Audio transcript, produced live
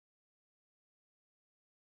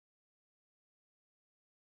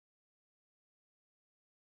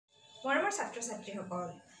মৰমৰ ছাত্ৰ-ছাত্ৰীসকল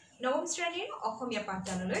নৱম শ্ৰেণীৰ অসমীয়া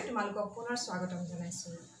পাঠদানলৈ তোমালোকক পুনৰ স্বাগতম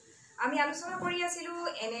জনাইছো। আমি আলোচনা কৰি আছিলো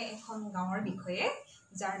এনে এখন গাঁৱৰ বিষয়ে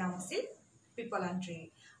যাৰ নাম আছিল পিপলান্ত্ৰী।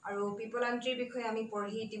 আৰু পিপলান্ত্ৰীৰ বিষয়ে আমি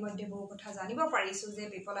পঢ়ি ইতিমধ্যে বহু কথা জানিব পাৰিছো যে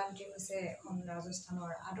পিপলান্ত্ৰী হৈছে এখন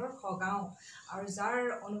ৰাজস্থানৰ আদৰ্শ গাঁও আৰু যাৰ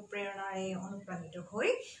অনুপ্ৰেৰণাৰে অনুপ্ৰাণিত হৈ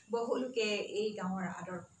বহু লোকে এই গাঁৱৰ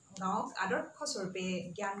গাঁৱক আদৰ্শ স্বৰূপে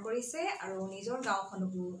জ্ঞান কৰিছে আৰু নিজৰ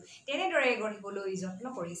গাঁওখনকো তেনেদৰে গঢ়িবলৈ যত্ন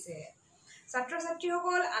কৰিছে।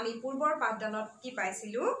 ছাত্ৰ-ছাত্ৰীসকল আমি পূৰ্বৰ পাঠদানত কি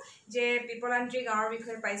পাইছিলো যে পিপলান্ত্ৰী গাঁৱৰ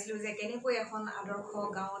বিষয়ে পাইছিলো যে কেনেকৈ এখন আদৰ্শ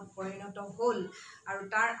গাঁৱত পৰিণত হ'ল আৰু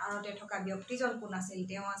তাৰ আৰতে থকা ব্যক্তিজন কোন আছিল।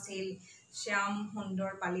 তেওঁ আছিল শ্যাম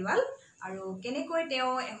সুন্দৰ পালিৱাল আৰু কেনেকৈ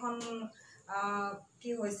তেওঁ এখন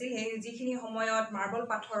কি হৈছিল সেই যিখিনি সময়ত মাৰ্বল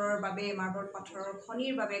পাথৰৰ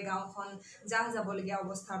খনিৰ বাবে গাঁওখন যাবলগীয়া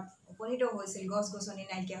অৱস্থাত উপনীত হৈছিল, গছ-গছনি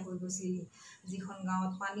নাইকিয়া হৈ গৈছিল, যিখন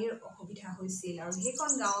গাঁৱত পানীৰ অসুবিধা হৈছিল আৰু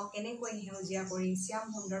সেইখন গাঁৱক কেনেকৈ সেউজীয়া কৰি শ্যাম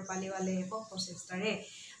সুন্দৰ পালিৱালে একক প্ৰচেষ্টাৰে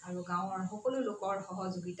আৰু গাঁৱৰ সকলো লোকৰ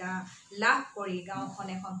সহযোগিতা লাভ কৰি গাঁওখন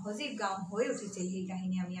এখন সজীৱ গাঁও হৈ উঠিছিল, সেই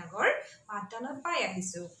কাহিনী আমি আগৰ পাঠদানত পাই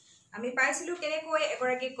আহিছো। আমি পাইছিলো কেনেকৈ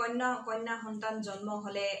এগৰাকী কন্যা সন্তান জন্ম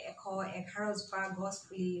হলে 111 জোপা গছ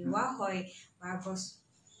পুলি ৰোৱা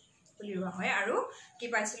হয় আৰু কি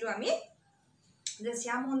পাইছিলো আমি যে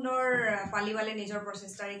শ্যাম সুন্দৰ পালিৱালে নিজৰ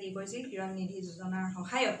প্ৰচেষ্টাৰে কি কৰিছিল, কিৰণ নিধি যোজনাৰ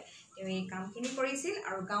সহায়ত তেওঁ এই কামখিনি কৰিছিল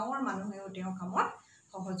আৰু গাঁৱৰ মানুহেও তেওঁ কামত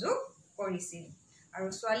সহযোগ কৰিছিল। আৰু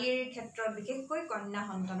ছোৱালীৰ ক্ষেত্ৰত বিশেষকৈ কন্যা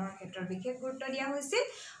সন্তানৰ ক্ষেত্ৰত বিশেষ গুৰুত্ব দিয়া হৈছিল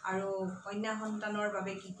আৰু কন্যা সন্তানৰ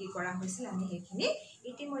বাবে কি কৰা হৈছিল আমি সেইখিনি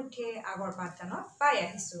ইতিমধ্যে আগৰ পাঠদানত পাই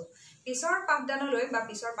আহিছো। পিছৰ পাঠদানলৈ বা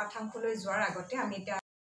পিছৰ পাঠাংশলৈ যোৱাৰ আগতে আমি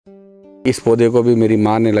इस पौधे को भी मेरी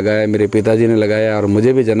माँ ने लगाया, मेरे पिताजी ने लगाया और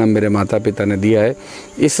मुझे भी जन्म मेरे माता पिता ने दिया है।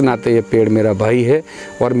 इस नाते ये पेड़ मेरा भाई है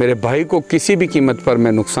और मेरे भाई को किसी भी कीमत पर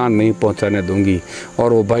मैं नुकसान नहीं पहुंचाने दूंगी और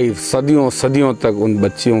वो भाई सदियों सदियों तक उन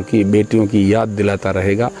बच्चियों की बेटियों की याद दिलाता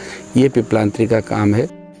रहेगा। ये पिपलांत्री का काम है।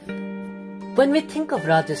 When we think of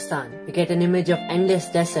Rajasthan, we get an image of endless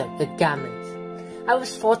desert with camels. I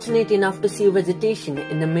was fortunate enough to see vegetation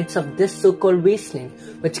in the midst of this so-called wasteland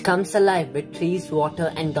which comes alive with trees,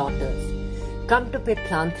 water and daughters. Come to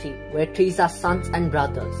Piplantri, where trees are sons and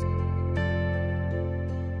brothers.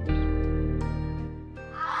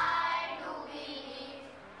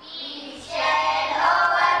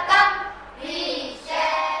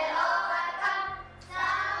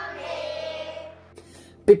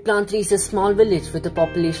 Piplantri is a small village with a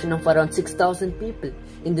population of around 6,000 people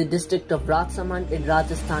in the district of Rajsamand in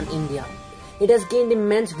Rajasthan, India. It has gained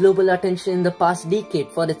immense global attention in the past decade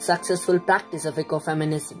for its successful practice of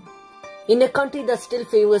ecofeminism. In a country that still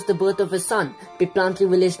favors the birth of a son, Piplantri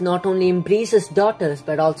village not only embraces daughters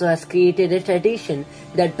but also has created a tradition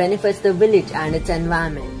that benefits the village and its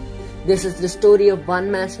environment. This is the story of one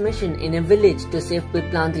man's mission in a village to save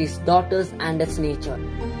Piplantri's daughters and its nature.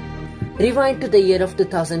 Rewind to the year of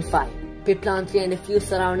 2005. Piplantri and a few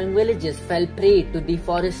surrounding villages fell prey to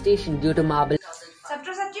deforestation due to marble.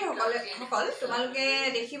 ছাত্ৰ-ছাত্ৰীসকল তোমালোকে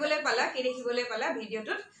দেখিবলৈ পালা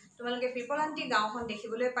ভিডিঅ'টোত তোমালোকে পিপলান্ত্ৰী গাঁওখন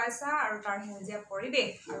দেখিবলৈ পাইছা আৰু তাৰ সেউজীয়া পৰিৱেশ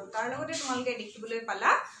আৰু তাৰ লগতে তোমালোকে দেখিবলৈ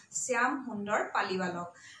পালা শ্যাম সুন্দৰ পালিৱালক।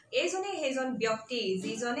 এইজনে সেইজন ব্যক্তি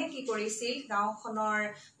যিজনে কি কৰিছিল গাঁওখনৰ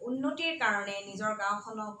উন্নতিৰ কাৰণে নিজৰ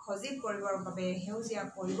গাঁওখনক সজীৱ কৰিবৰ বাবে সেউজীয়া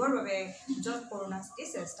কৰিবৰ বাবে যত কৰোনাস্তি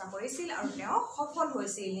চেষ্টা কৰিছিল আৰু তেওঁ সফল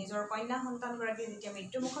হৈছিল। নিজৰ কন্যা সন্তানগৰাকী যেতিয়া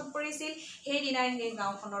মৃত্যুমুখত পৰিছিল সেইদিনাই সেই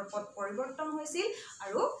গাঁওখনৰ পথ পৰিৱৰ্তন হৈছিল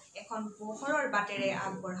আৰু এখন পোহৰৰ বাটেৰে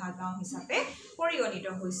আগবঢ়া গাঁও হিচাপে পৰিগণিত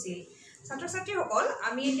হৈছিল। ছাত্ৰ-ছাত্ৰীসকল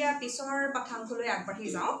আমি এতিয়া পিছৰ পাঠাংশলৈ আগবাঢ়ি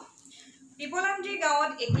যাওঁ। পিপলান্ত্ৰী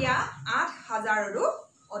গাঁৱত এতিয়া 8,000ৰো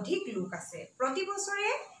অধিক লোক আছে। প্ৰতি বছৰে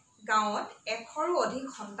গাঁৱত 100ৰো অধিক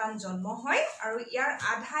সন্তান জন্ম হয় আৰু ইয়াৰ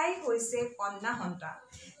আধাই হৈছে কন্যা সন্তান।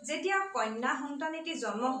 যেতিয়া কন্যা সন্তান এটি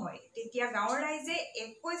জন্ম হয় তেতিয়া গাঁৱৰ ৰাইজে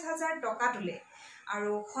 21,000 টকা তোলে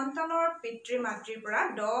আৰু সন্তানৰ পিতৃ মাতৃৰ পৰা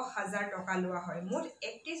 10,000 টকা লোৱা হয়। মুঠ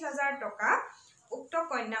 31,000 টকা উক্ত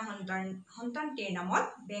কন্যা সন্তানটিৰ নামত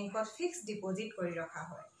বেংকত ফিক্সড ডিপজিট কৰি ৰখা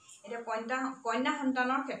হয়। এতিয়া কন্যা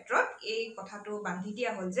সন্তানৰ ক্ষেত্ৰত এই কথাটো বান্ধি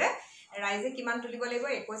দিয়া হ'ল যে ৰাইজে কিমান তুলিব লাগিব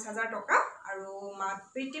 21,000 টকা আৰু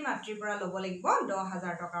পিতৃ মাতৃৰ পৰা ল'ব লাগিব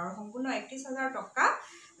 10,000 টকা আৰু সম্পূৰ্ণ 31,000 টকা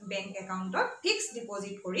বেংক একাউণ্টত ফিক্সড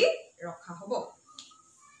ডিপজিট কৰি ৰখা হ'ব।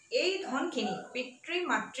 এই ধনখিনি পিতৃ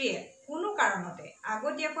মাতৃয়ে কোনো কাৰণতে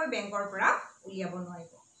আগতীয়াকৈ বেংকৰ পৰা উলিয়াব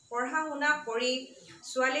নোৱাৰিব। পঢ়া শুনা কৰি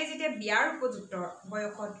ছোৱালীয়ে যেতিয়া বিয়াৰ উপযুক্ত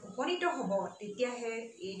বয়সত উপনীত হ'ব তেতিয়াহে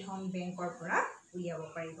এই ধন বেংকৰ পৰা উলিয়াব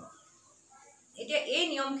পাৰিব। এতিয়া এই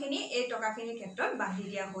নিয়মখিনি এই টকাখিনিৰ ক্ষেত্ৰত বান্ধি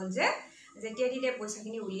দিয়া হ'ল যে যেতিয়া তেতিয়া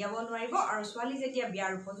পইচাখিনি উলিয়াব নোৱাৰিব আৰু ছোৱালী যেতিয়া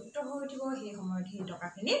বিয়াৰ উপযুক্ত হৈ উঠিব সেই সময়ত সেই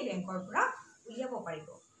টকাখিনি বেংকৰ পৰা উলিয়াব পাৰিব।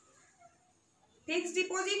 ফিক্সড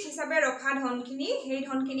ডিপোজিট হিচাপে ৰখা ধনখিনি সেই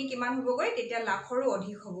ধনখিনি কিমান হ'বগৈ তেতিয়া লাখৰো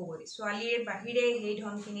অধিক হ'বগৈ ছোৱালীৰ বাহিৰে সেই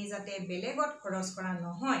ধনখিনি যাতে বেলেগত খৰচ কৰা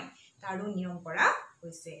নহয় তাৰো নিয়ম কৰা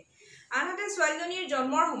হৈছে আনহাতে ছোৱালীজনীৰ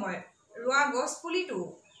জন্মৰ সময়ত ৰোৱা গছ পুলিটো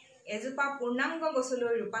এজোপা পূৰ্ণাংগ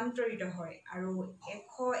গছলৈ ৰূপান্তৰিত হয় আৰু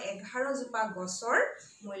 111 জোপা গছৰ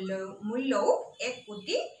মূল্যও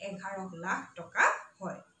 1,11,00,000 টকা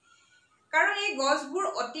হয় কাৰণ এই গছবোৰ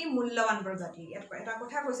অতি মূল্যৱান প্ৰজাতিৰ এটা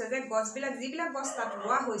কথা কৈছে যে গছবিলাক যিবিলাক গছ তাত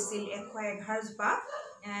ৰোৱা হৈছিল 111 জোপা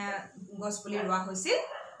গছ পুলি ৰোৱা হৈছিল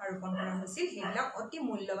আৰু ৰোপণ কৰা হৈছিল সেইবিলাক অতি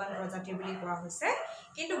মূল্যৱান প্ৰজাতিৰ বুলি কোৱা হৈছে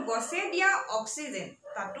কিন্তু গছে দিয়া অক্সিজেন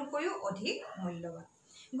তাতোকৈও অধিক মূল্যৱান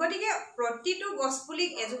গতিকে প্ৰতিটো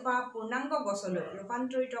গছপুলিক এজোপা পূৰ্ণাংগ গছলৈ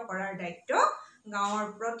ৰূপান্তৰিত কৰাৰ দায়িত্ব গাঁৱৰ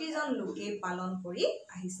প্ৰতিজন লোকে পালন কৰি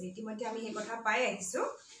আহিছে ইতিমধ্যে আমি এই কথা পাই আহিছো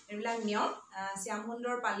এইবিলাক নিয়ম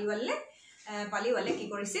শ্যামসুন্দৰ পালিৱালে কি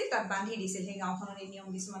কৰিছিল তাত বান্ধি দিছিল সেই গাঁওখনৰ নিয়ম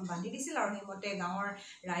কিছুমান বান্ধি দিছিল আৰু সেইমতে গাঁৱৰ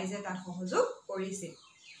ৰাইজে তাত সহযোগ কৰিছিল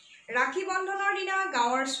ৰাখী বন্ধনৰ দিনা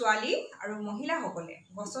গাঁৱৰ ছোৱালী আৰু মহিলাসকলে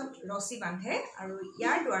গছত ৰছী বান্ধে আৰু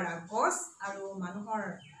ইয়াৰ দ্বাৰা গছ আৰু মানুহৰ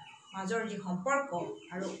মাজৰ যি সম্পৰ্ক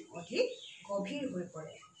আৰু অধিক গভীৰ হৈ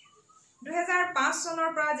পৰে 2005 চনৰ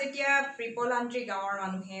পৰা যেতিয়া ত্ৰিপলান্ত্ৰী গাঁৱৰ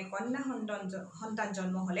মানুহে কন্যা সন্তান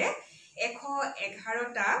জন্ম হলে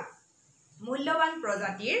 111টা মূল্যৱান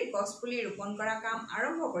প্ৰজাতিৰ গছপুলি ৰোপণ কৰা কাম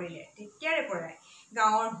আৰম্ভ কৰিলে তেতিয়াৰে পৰাই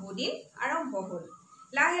গাঁৱৰ হুদিন আৰম্ভ হ'ল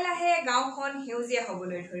লাহে লাহে গাঁওখন সেউজীয়া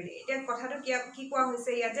হ'বলৈ ধৰিলে এতিয়া কথাটো কি কোৱা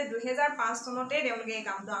হৈছে ইয়াত যে 2005 চনতে তেওঁলোকে এই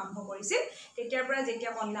কামটো আৰম্ভ কৰিছিল তেতিয়াৰ পৰা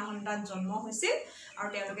যেতিয়া কন্যা সন্তান জন্ম হৈছিল আৰু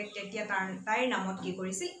তেওঁলোকে তেতিয়া তাইৰ নামত কি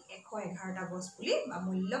কৰিছিল 111টা গছপুলি বা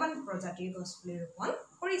মূল্যৱান প্ৰজাতিৰ গছপুলি ৰোপণ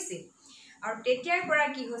কৰিছিল আৰু তেতিয়াৰ পৰা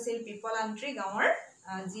কি হৈছিল ত্ৰিপলান্ত্ৰী গাঁৱৰ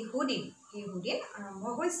যি হুদিন সেই হুদিন আৰম্ভ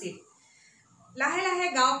হৈছিল লাহে লাহে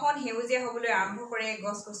গাঁওখন সেউজীয়া হ'বলৈ আৰম্ভ কৰে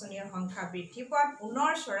গছ-গছনিৰ সংখ্যা বৃদ্ধি পোৱাত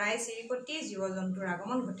পুনৰ চৰাই চিৰিকটি জীৱ-জন্তুৰ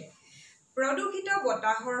আগমন ঘটে প্ৰদূষিত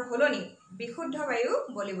বতাহৰ হলনি বিশুদ্ধ বায়ু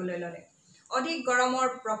বলিবলৈ ল'লে অধিক গৰমৰ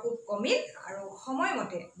প্ৰকোপ কমিল আৰু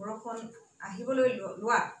সময়মতে বৰষুণ আহিবলৈ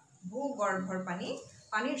লোৱা ভূগৰ্ভৰ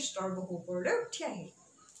পানীৰ স্তৰ বহু ওপৰলৈ উঠি আহিল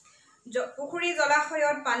পুখুৰী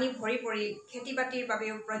জলাশয়ত পানী ভৰি পৰি খেতি-বাতিৰ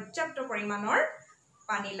বাবেও পৰ্যাপ্ত পৰিমাণৰ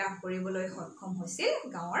পানী লাভ কৰিবলৈ সক্ষম হৈছিল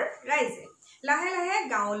গাঁৱৰ ৰাইজে লাহে লাহে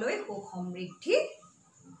গাঁৱলৈ সুখ সমৃদ্ধি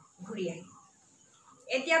ঘূৰি আহিল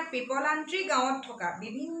এতিয়া ত্ৰিপলান্ত্ৰী গাঁৱত থকা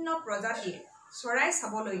বিভিন্ন প্ৰজাতিৰ চৰাই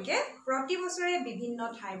চাবলৈকে প্ৰতি বছৰে বিভিন্ন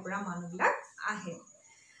ঠাইৰ পৰা মানুহবিলাক আহে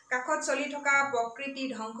কাকত চলি থকা প্ৰকৃতি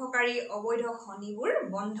ধ্বংসকাৰী অবৈধ খনিবোৰ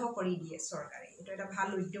বন্ধ কৰি দিয়ে চৰকাৰে এটা এটা ভাল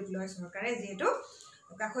উদ্যোগ লয় চৰকাৰে যেহেতু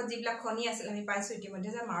কাকত যিবিলাক খনি আছিল আমি পাইছো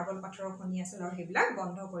ইতিমধ্যে যে মাৰ্বল পাথৰৰ খনি আছিল আৰু সেইবিলাক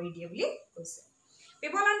বন্ধ কৰি দিয়ে বুলি কৈছে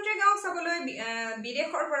ত্ৰিপলান্ত্ৰী গাঁও চাবলৈ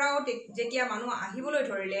বিদেশৰ পৰাও যেতিয়া মানুহ আহিবলৈ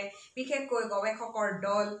ধৰিলে বিশেষকৈ গৱেষকৰ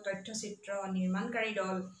দল তথ্যচিত্ৰ নিৰ্মাণকাৰী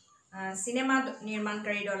দল সিনেমা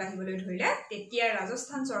নিৰ্মাণকাৰী দল আহিবলৈ ধৰিলে তেতিয়া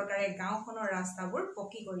ৰাজস্থান চৰকাৰে গাঁওখনৰ ৰাস্তাবোৰ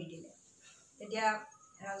পকি কৰি দিলে তেতিয়া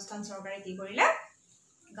ৰাজস্থান চৰকাৰে কি কৰিলে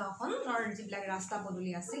গাঁওখনৰ যিবিলাক ৰাস্তা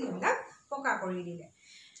পদূলি আছিল সেইবিলাক পকা কৰি দিলে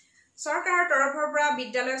চৰকাৰৰ তৰফৰ পৰা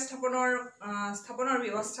বিদ্যালয় স্থাপনৰ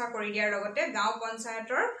ব্যৱস্থা কৰি দিয়াৰ লগতে গাঁও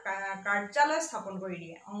পঞ্চায়তৰ কাৰ্যালয় স্থাপন কৰি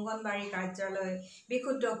দিয়ে অংগনবাড়ী কাৰ্যালয়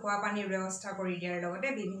বিশুদ্ধ খোৱা পানীৰ ব্যৱস্থা কৰি দিয়াৰ লগতে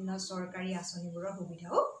বিভিন্ন চৰকাৰী আঁচনিবোৰৰ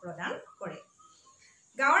সুবিধাও প্ৰদান কৰে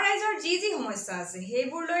গাঁৱৰ ৰাইজৰ যি সমস্যা আছে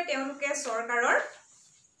সেইবোৰ লৈ তেওঁলোকে চৰকাৰৰ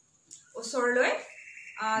ওচৰলৈ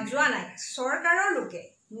যোৱা নাই চৰকাৰৰ লোকে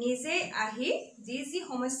নিজে আহি যি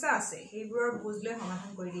সমস্যা আছে সেইবোৰৰ বুজ লৈ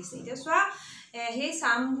সমাধান কৰি দিছে এতিয়া চোৱা সেই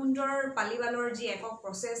শ্যামসুন্দৰ পালিৱালৰ যি একক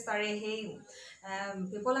প্ৰচেষ্টাৰে সেই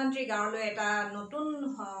ত্ৰিপলান্ত্ৰী গাঁৱলৈ এটা নতুন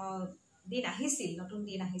দিন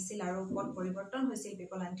আহিছিল আৰু পথ পৰিৱৰ্তন হৈছিল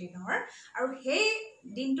ত্ৰিপলান্ত্ৰী গাঁৱৰ আৰু সেই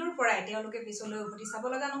দিনটোৰ পৰাই তেওঁলোকে পিছলৈ উভতি চাব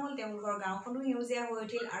লগা নহল তেওঁলোকৰ গাঁওখনো সেউজীয়া হৈ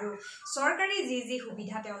উঠিল আৰু চৰকাৰী যি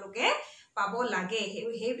সুবিধা তেওঁলোকে পাব লাগে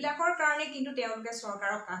সেইবিলাকৰ কাৰণে কিন্তু তেওঁলোকে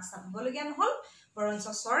চৰকাৰক কাষ চাপিবলগীয়া নহল বৰঞ্চ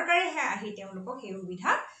চৰকাৰেহে আহি তেওঁলোকক সেই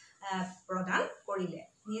সুবিধা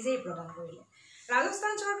নিজেই প্ৰদান কৰিলে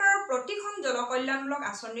ৰাজস্থান চৰকাৰৰ প্ৰতিখন জনকল্যাণমূলক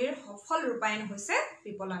আঁচনিৰ সফল ৰূপায়ণ হৈছে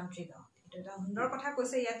ত্ৰিপলান্ত্ৰী গাঁও এটা সুন্দৰ কথা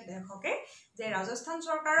কৈছে ইয়াত লেখকে যে ৰাজস্থান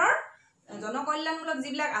চৰকাৰৰ জনকল্যাণমূলক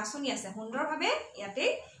যিবিলাক আঁচনি আছে সুন্দৰভাৱে ইয়াতে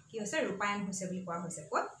কি হৈছে ৰূপায়ণ হৈছে বুলি কোৱা হৈছে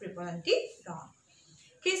ক'ত ত্ৰিপলান্ত্ৰী গাঁও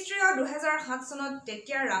খ্ৰীষ্টীয় 2007 চনত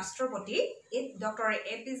তেতিয়াৰ ৰাষ্ট্ৰপতি ডক্টৰ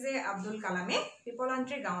APJ আব্দুল কালামে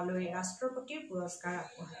ত্ৰিপলান্ত্ৰী গাঁৱলৈ ৰাষ্ট্ৰপতিৰ পুৰস্কাৰ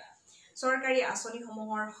আগবঢ়ায় চৰকাৰী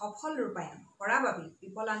আঁচনিসমূহৰ সফল ৰূপায়ণ কৰাৰ বাবে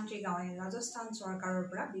ত্ৰিপলান্ত্ৰী গাঁৱে ৰাজস্থান চৰকাৰৰ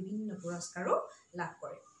পৰা বিভিন্ন পুৰস্কাৰো লাভ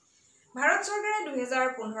কৰে ভাৰত চৰকাৰে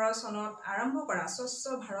 2015 চনত আৰম্ভ কৰা স্বচ্ছ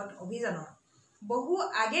ভাৰত অভিযানৰ বহু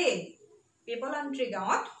আগেয়ে ত্ৰিপলান্ত্ৰী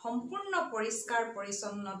গাঁৱত সম্পূৰ্ণ পৰিষ্কাৰ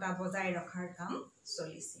পৰিচ্ছন্নতা বজাই ৰখাৰ কাম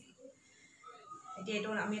চলিছিল এতিয়া এইটো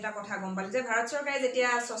আমি এটা কথা গম পালোঁ যে ভাৰত চৰকাৰে যেতিয়া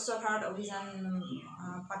স্বচ্ছ ভাৰত অভিযান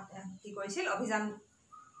কি কৰিছিল অভিযান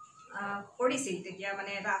কৰিছিল তেতিয়া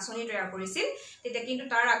মানে এটা আঁচনি তৈয়াৰ কৰিছিল তেতিয়া কিন্তু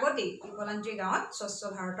তাৰ আগতেই পিপলান্ত্ৰী গাঁৱত স্বচ্ছ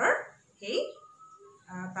ভাৰতৰ সেই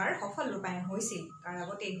তাৰ সফল ৰূপায়ণ হৈছিল তাৰ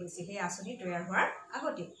আগতেই হৈছিল সেই আঁচনি তৈয়াৰ হোৱাৰ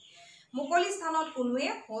আগতেই মুকলি স্থানত কোনোৱে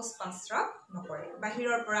শৌচ পাস্ৰাৱ নকৰে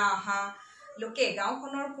বাহিৰৰ পৰা অহা লোকে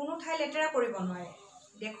গাঁওখনৰ কোনো ঠাই লেতেৰা কৰিব নোৱাৰে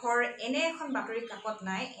দেশৰ এনে এখন বাতৰি কাকত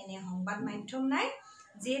নাই এনে সংবাদ মাধ্যম নাই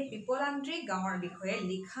যে পিপলান্ত্ৰী গাঁৱৰ বিষয়ে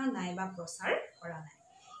লিখা নাই বা প্ৰচাৰ কৰা নাই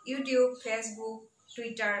ইউটিউব ফেচবুক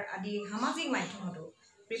টুইটাৰ আদি সামাজিক মাধ্যমতো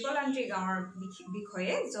পিপলান্ত্ৰী গাঁৱৰ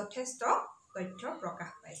বিষয়ে যথেষ্ট তথ্য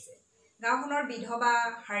প্ৰকাশ পাইছে গাঁওখনৰ বিধৱা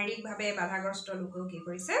শাৰীৰিকভাৱে বাধাগ্ৰস্ত লোকেও কি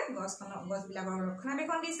কৰিছে গছবিলাকৰ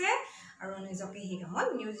ৰক্ষণাবেক্ষণ দিছে আৰু নিজকে সেই কামত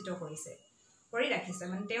নিয়োজিত কৰিছে কৰি ৰাখিছে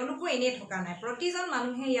মানে তেওঁলোকো এনেই থকা নাই প্ৰতিজন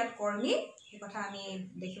মানুহে ইয়াত কৰ্মী এই কথা আমি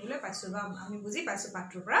দেখিবলৈ পাইছোঁ বা আমি বুজি পাইছোঁ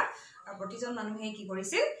পাঠটোৰ পৰা আৰু প্ৰতিজন মানুহে কি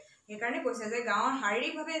কৰিছিল সেইকাৰণে কৈছে যে গাঁৱৰ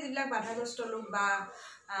শাৰীৰিকভাৱে যিবিলাক বাধাগ্ৰস্ত লোক বা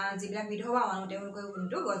যিবিলাক বিধৱা মানুহ তেওঁলোকেও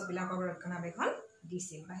কিন্তু গছবিলাকৰ ৰক্ষণাবেক্ষণ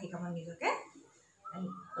দিছিল বা সেই কামত নিজকে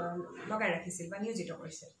লগাই ৰাখিছিল বা নিয়োজিত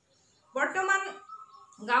কৰিছিল বৰ্তমান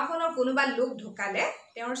গাঁওখনৰ কোনোবা লোক ঢুকালে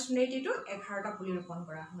তেওঁৰ স্মৃতিটো 11টা পুলি ৰোপণ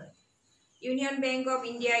কৰা হয় ইউনিয়ন বেংক অফ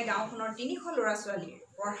ইণ্ডিয়াই গাঁওখনৰ 300 ল'ৰা ছোৱালীৰ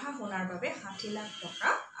পঢ়া শুনাৰ বাবে 60 লাখ টকা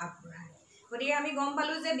আগবঢ়ায় গতিকে আমি গম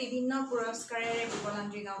পালোঁ যে বিভিন্ন পুৰস্কাৰেৰে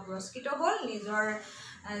পিপলান্ত্ৰী গাঁও পুৰস্কৃত হ'ল নিজৰ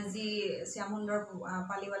যি শ্যামসুন্দৰ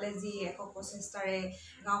পালিৱালে যি একক প্ৰচেষ্টাৰে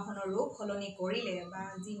গাঁওখনৰ ৰূপ সলনি কৰিলে বা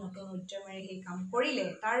যি নতুন উদ্যমেৰে সেই কাম কৰিলে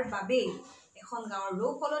তাৰ বাবেই এখন গাঁৱৰ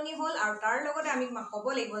ৰূপ সলনি হ'ল আৰু তাৰ লগতে আমি ক'ব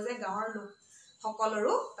লাগিব যে গাঁৱৰ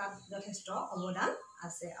লোকসকলৰো তাত যথেষ্ট অৱদান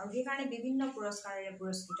আছে আৰু সেইকাৰণে বিভিন্ন পুৰস্কাৰেৰে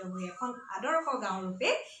পুৰস্কৃত হৈ এখন আদৰ্শ গাঁও ৰূপে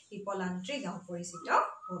পিপলান্ত্ৰী গাঁও পৰিচিত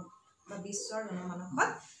হ'ল বা বিশ্বৰ জনমানসত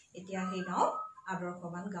এতিয়া সেই গাঁও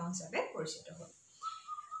আদৰ্শৱান গাঁও হিচাপে পৰিচিত হ'ল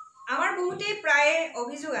আমাৰ বহুতেই প্ৰায়ে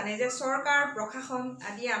অভিযোগ আনে যে চৰকাৰ প্ৰশাসন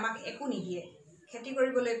আদিয়ে আমাক একো নিদিয়ে খেতি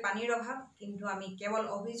কৰিবলৈ পানীৰ অভাৱ কিন্তু আমি কেৱল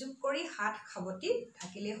অভিযোগ কৰি হাত সাৱটি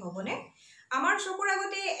থাকিলেই হ'বনে আমাৰ চকুৰ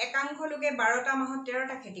আগতে একাংশ লোকে 12টা মাহত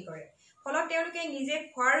 13টা খেতি কৰে ফলত তেওঁলোকে নিজে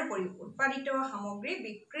খোৱাৰ উপৰি উৎপাদিত সামগ্ৰী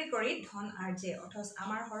বিক্ৰী কৰি ধন আৰ্জে অথচ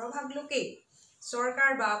আমাৰ সৰভাগ লোকেই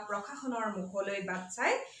চৰকাৰ বা প্ৰশাসনৰ মুখলৈ বাট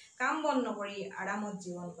চাই কাম বন নকৰি আৰামত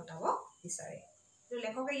জীৱন কটাব বিচাৰে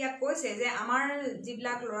লেখকে ইয়াত কৈছে যে আমাৰ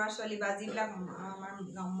যিবিলাক ল'ৰা ছোৱালী বা যিবিলাক আমাৰ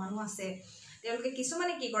মানুহ আছে তেওঁলোকে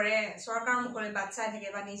কিছুমানে কি কৰে চৰকাৰৰ মুখলৈ বাট চাই থাকে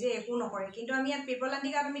বা নিজে একো নকৰে কিন্তু আমি ইয়াত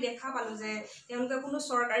পিপলান্ত্ৰী গাঁৱত আমি দেখা পালোঁ যে তেওঁলোকে কোনো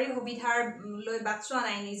চৰকাৰী সুবিধাৰ লৈ বাট চোৱা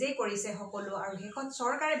নাই নিজেই কৰিছে সকলো আৰু শেষত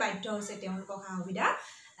চৰকাৰে বাধ্য হৈছে তেওঁলোকক সা সুবিধা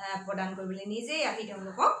প্ৰদান কৰিবলৈ নিজেই আহি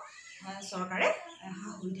তেওঁলোকক চৰকাৰে সা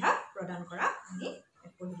সুবিধা প্ৰদান কৰা আমি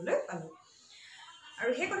পঢ়িবলৈ পালোঁ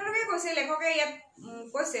আৰু সেই কথাটোকে কৈছে লেখকে ইয়াত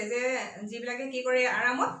কৈছে যে যিবিলাকে কি কৰে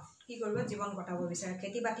আৰামত কি কৰিব জীৱন কটাব বিচাৰে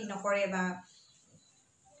খেতি বাতি নকৰে বা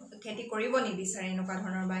খেতি কৰিব নিবিচাৰে এনেকুৱা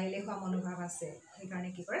ধৰণৰ বা এলেহুৱা মনোভাৱ আছে সেইকাৰণে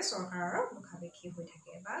কি কৰে চৰকাৰৰ মুখাপেক্ষী হৈ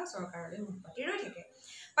থাকে বা চৰকাৰলৈ মুখ পাতি ৰৈ থাকে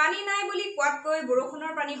পানী নাই বুলি কোৱাতকৈ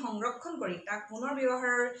বৰষুণৰ পানী সংৰক্ষণ কৰি তাক পুনৰ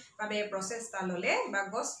ব্যৱহাৰৰ বাবে প্ৰচেষ্টা ল'লে বা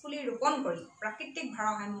গছ পুলি ৰোপণ কৰি প্ৰাকৃতিক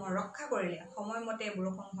ভাৰসাম্য ৰক্ষা কৰিলে সময়মতে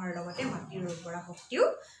বৰষুণ হোৱাৰ লগতে মাটিৰ উৰ্বৰা শক্তিও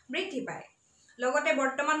বৃদ্ধি পায় লগতে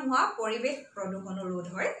বৰ্তমান হোৱা পৰিৱেশ প্ৰদূষণো ৰোধ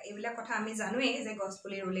হয় এইবিলাক কথা আমি জানোৱেই যে গছ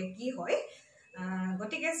পুলি ৰুলে কি হয়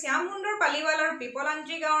গতিকে শ্যামসুন্দৰ পালিৱালৰ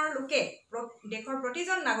পিপলান্ত্ৰী গাঁৱৰ লোকে দেশৰ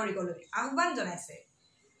প্ৰতিজন নাগৰিকলৈ আহ্বান জনাইছে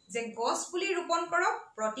যে গছ পুলি ৰোপণ কৰক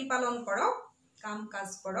প্ৰতিপালন কৰক কাম কাজ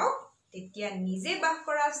কৰক তেতিয়া নিজে বাস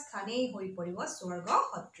কৰা স্থানেই হৈ পৰিব স্বৰ্গ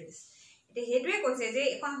সদৃশ এতিয়া সেইটোৱে কৈছে যে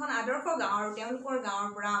এখন আদৰ্শ গাঁও আৰু তেওঁলোকৰ গাঁৱৰ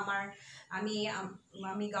পৰা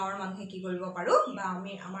আমি গাঁৱৰ মানুহে কি কৰিব পাৰোঁ বা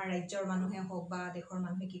আমাৰ ৰাজ্যৰ মানুহে হওক বা দেশৰ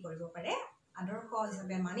মানুহে কি কৰিব পাৰে আদৰ্শ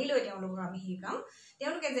হিচাপে মানি লৈ তেওঁলোকক আমি শিকাম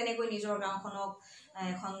তেওঁলোকে যেনেকৈ নিজৰ গাঁওখনক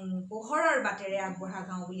এখন পোহৰৰ বাটেৰে আগবঢ়া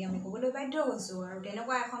গাঁও বুলি আমি ক'বলৈ বাধ্য হৈছোঁ আৰু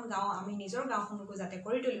তেনেকুৱা এখন গাঁও আমি নিজৰ গাঁওখনকো যাতে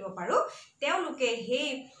কৰি তুলিব পাৰোঁ তেওঁলোকে সেই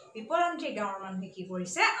পিপলান্ত্ৰী গাঁৱৰ মানুহে কি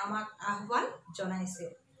কৰিছে আমাক আহ্বান জনাইছে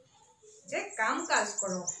যে কাম কাজ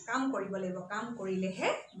কৰক কাম কৰিব লাগিব কাম কৰিলেহে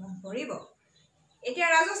মন ভৰিব এতিয়া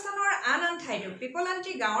ৰাজস্থানৰ আন ঠাইতো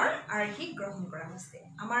পিপলান্ত্ৰী গাঁৱৰ আৰ্হি গ্ৰহণ কৰা হৈছে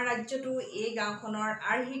আমাৰ ৰাজ্যতো এই গাঁওখনৰ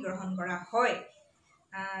আৰ্হি গ্ৰহণ কৰা হয়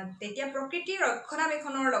তেতিয়া প্ৰকৃতিৰ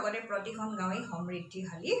ৰক্ষণাবেক্ষণৰ লগতে প্ৰতিখন গাঁৱেই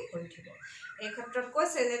সমৃদ্ধিশালী হৈ উঠিব এই ক্ষেত্ৰত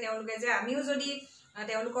কৈছে যে তেওঁলোকে যে আমিও যদি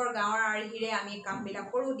তেওঁলোকৰ গাঁৱৰ আৰ্হিৰে আমি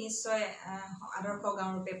কামবিলাক কৰোঁ নিশ্চয় আদৰ্শ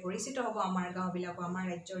গাঁও ৰূপে পৰিচিত হ'ব আমাৰ গাঁওবিলাকো আমাৰ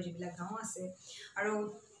ৰাজ্যৰ যিবিলাক গাঁও আছে আৰু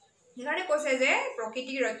সেইকাৰণে কৈছে যে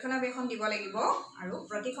প্ৰকৃতিৰ ৰক্ষণাবেক্ষণ দিব লাগিব আৰু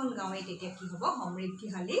প্ৰতিখন গাঁৱেই তেতিয়া কি হ'ব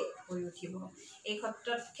সমৃদ্ধিশালী হৈ উঠিব এই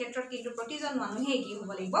ক্ষেত্ৰত কিন্তু প্ৰতিজন মানুহেই কি হ'ব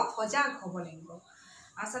লাগিব সজাগ হ'ব লাগিব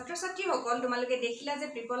ছাত্ৰ ছাত্ৰীসকল তোমালোকে দেখিলা যে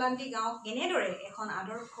পিপলান্তি গাঁও কেনেদৰে এখন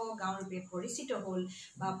আদৰ্শ গাঁও ৰূপে পৰিচিত হ'ল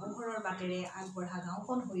বা পোহৰৰ বাটেৰে আগবঢ়া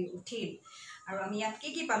গাঁওখন হৈ উঠিল আৰু আমি ইয়াত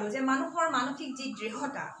কি পালো যে মানুহৰ মানসিক যি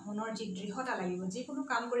দৃঢ়তা মনৰ যি দৃঢ়তা লাগিব যিকোনো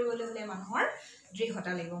কাম কৰিবলৈ হ'লে মানুহৰ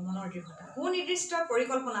দৃঢ়তা লাগিব মনৰ দৃঢ়তা সুনিৰ্দিষ্ট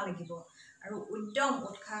পৰিকল্পনা লাগিব আৰু উদ্যম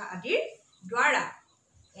উৎসাহ আদিৰ দ্বাৰা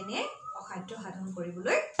এনে অসাধ্য সাধন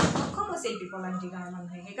কৰিবলৈ সক্ষম হৈছিল পিপলান্তি গাঁৱৰ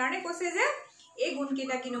মানুহে সেইকাৰণে কৈছে যে এই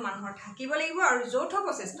গুণকেইটা কিন্তু মানুহৰ থাকিব লাগিব আৰু যৌথ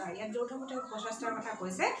প্ৰচেষ্টা ইয়াত যৌথ প্ৰচেষ্টাৰ কথা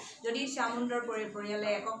কৈছে যদি শ্যামুন্দৰ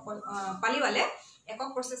পৰিয়ালে পালিৱালে একক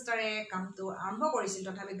প্ৰচেষ্টাৰে কামটো আৰম্ভ কৰিছিল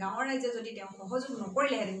তথাপি গাঁৱৰ ৰাইজে যদি তেওঁ সহযোগ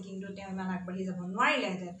নকৰিলেহেঁতেন কিন্তু তেওঁ ইমান আগবাঢ়ি যাব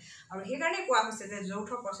নোৱাৰিলেহেঁতেন আৰু সেইকাৰণে কোৱা হৈছে যে যৌথ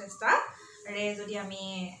প্ৰচেষ্টাৰে যদি আমি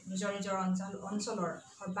নিজৰ নিজৰ অঞ্চলৰ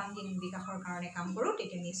সৰ্বাংগীন বিকাশৰ কাৰণে কাম কৰোঁ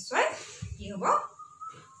তেতিয়া নিশ্চয় কি হ'ব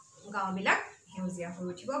গাঁওবিলাক সেউজীয়া হৈ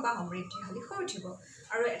উঠিব বা সমৃদ্ধিশালী হৈ উঠিব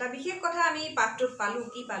আৰু এটা বিশেষ কথা আমি পাঠটোত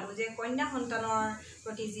পালো যে কন্যা সন্তানৰ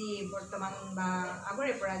প্ৰতি যি বৰ্তমান বা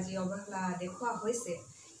আগৰে পৰা যি অৱহেলা দেখুওৱা হৈছে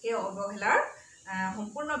সেই অৱহেলাৰ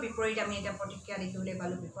সম্পূৰ্ণ বিপৰীত আমি এটা প্ৰতিক্ৰিয়া দেখিবলৈ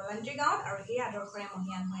পালোঁ পিপলান্তি গাঁৱত আৰু সেই আদৰ্শৰে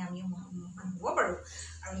মহিয়ান হৈ আমিও মহান হ'ব পাৰোঁ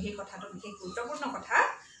আৰু সেই কথাটো বিশেষ গুৰুত্বপূৰ্ণ কথা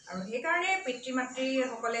আৰু সেইকাৰণে পিতৃ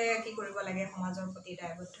মাতৃসকলে কি কৰিব লাগে সমাজৰ প্ৰতি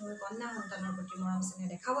দায়বদ্ধ হৈ কন্যা সন্তানৰ প্ৰতি মৰম চেনেহ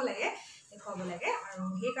দেখুৱাব লাগে আৰু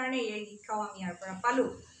সেইকাৰণে এই শিক্ষাও আমি ইয়াৰ পৰা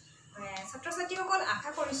পালোঁ ছাত্ৰ ছাত্ৰীসকল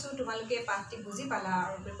আশা কৰিছোঁ তোমালোকে পাঠটি বুজি পালা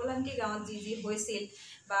আৰু পিপলান্তি গাঁৱত যি হৈছিল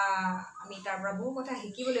বা আমি তাৰ পৰা বহু কথা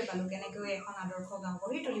শিকিবলৈ পালোঁ কেনেকৈ এখন আদৰ্শ গাঁও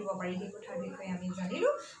গঢ়ি তুলিব পাৰি সেই কথাৰ বিষয়ে আমি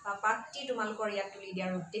জানিলোঁ বা পাঠটি তোমালোকৰ ইয়াত তুলি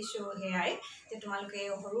দিয়াৰ উদ্দেশ্য সেয়াই যে তোমালোকে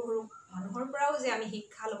সৰু সৰু মানুহৰ পৰাও যে আমি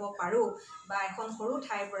শিক্ষা ল'ব পাৰোঁ বা এখন সৰু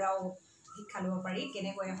ঠাইৰ পৰাও শিক্ষা ল'ব পাৰি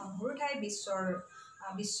কেনেকৈ এখন সৰু ঠাই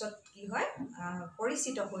বিশ্বত কি হয়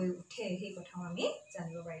পৰিচিত হৈ উঠে সেই কথাও আমি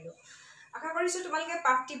জানিব পাৰিলোঁ আশা কৰিছোঁ তোমালোকে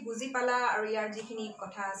পাঠটি বুজি পালা আৰু ইয়াৰ যিখিনি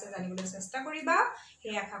কথা আছে জানিবলৈ চেষ্টা কৰিবা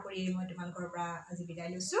সেই আশা কৰি মই তোমালোকৰ পৰা আজি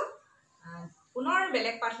বিদায় লৈছোঁ পুনৰ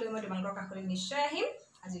বেলেগ পাঠ লৈ মই তোমালোকৰ কাষলৈ নিশ্চয় আহিম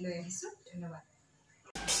আজিলৈ আহিছোঁ ধন্যবাদ